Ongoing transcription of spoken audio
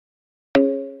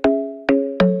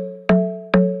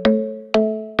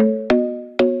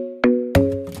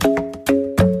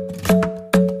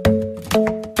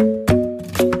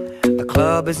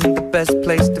best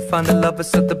place to find a lover,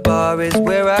 so the bar is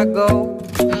where I go.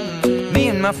 Me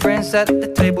and my friends at the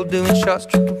table doing shots,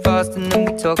 tripping fast, and then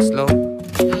we talk slow.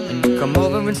 And you come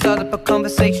over and start up a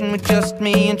conversation with just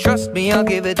me, and trust me, I'll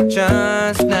give it a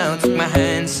chance. Now take my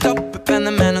hand, stop it, and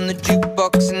the man on the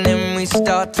jukebox, and then we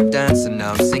start to dance. And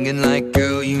now I'm singing like,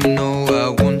 girl, you know I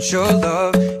want your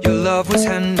love. Your love was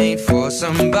handmade for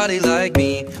somebody like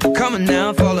me. Come on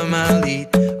now, follow my lead.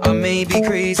 I may be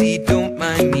crazy, don't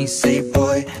mind me. Say,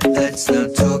 boy, let's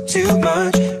not talk too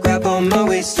much. Grab on my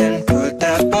waist and put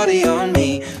that body on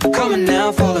me. Come on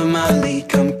now, follow my lead.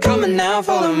 Come on now,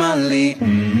 follow my lead.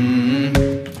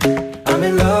 I'm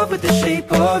in love with the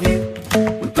shape of you.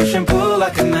 We push and pull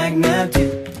like a magnet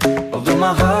do. Although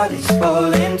my heart is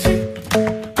falling too.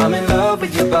 I'm in love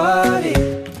with your body.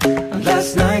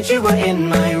 Last night you were in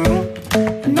my room,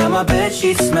 and now my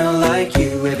bedsheets smell like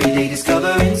you. Every day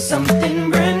discovering something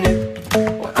brand new.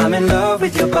 Well, I'm in love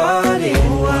with your body.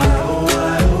 Oh, I, oh,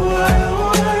 I, oh, I,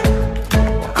 oh,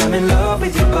 I. I'm in love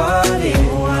with your body.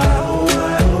 Oh, I, oh,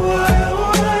 I, oh, I,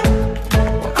 oh, I.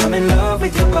 Well, I'm in love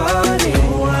with your body.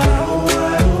 Oh, I, oh,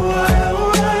 I, oh, I,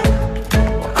 oh, I.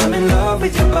 Well, I'm in love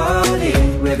with your body.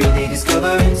 Every day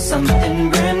discovering something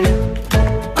brand new.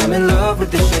 I'm in love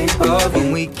with the shape of you.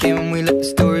 When we came, we let the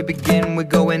story begin. We're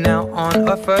going out on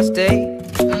our first date.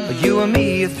 You and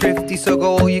me are thrifty, so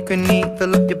go all you can eat.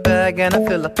 Fill up your bag and I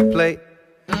fill up the plate.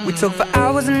 We talk for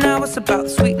hours and hours about the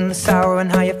sweet and the sour,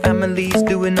 and how your family's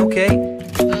doing okay.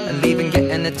 And leaving,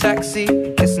 getting a taxi,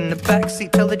 kissing the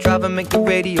backseat, tell the driver make the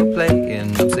radio play.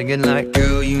 And I'm singing like,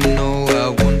 girl, you know I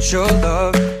want your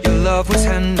love. Your love was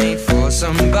handmade for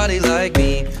somebody like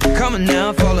me. Come on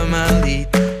now, follow my lead.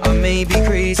 I may be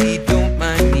crazy, don't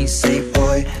mind me. Say,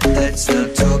 boy, let's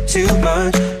not talk too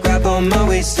much. Grab on my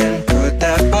waist and put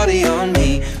that body on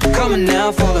me. Come on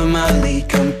now, follow my lead.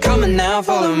 Come on now,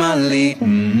 follow my lead.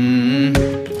 I'm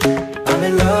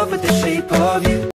in love with the shape of you.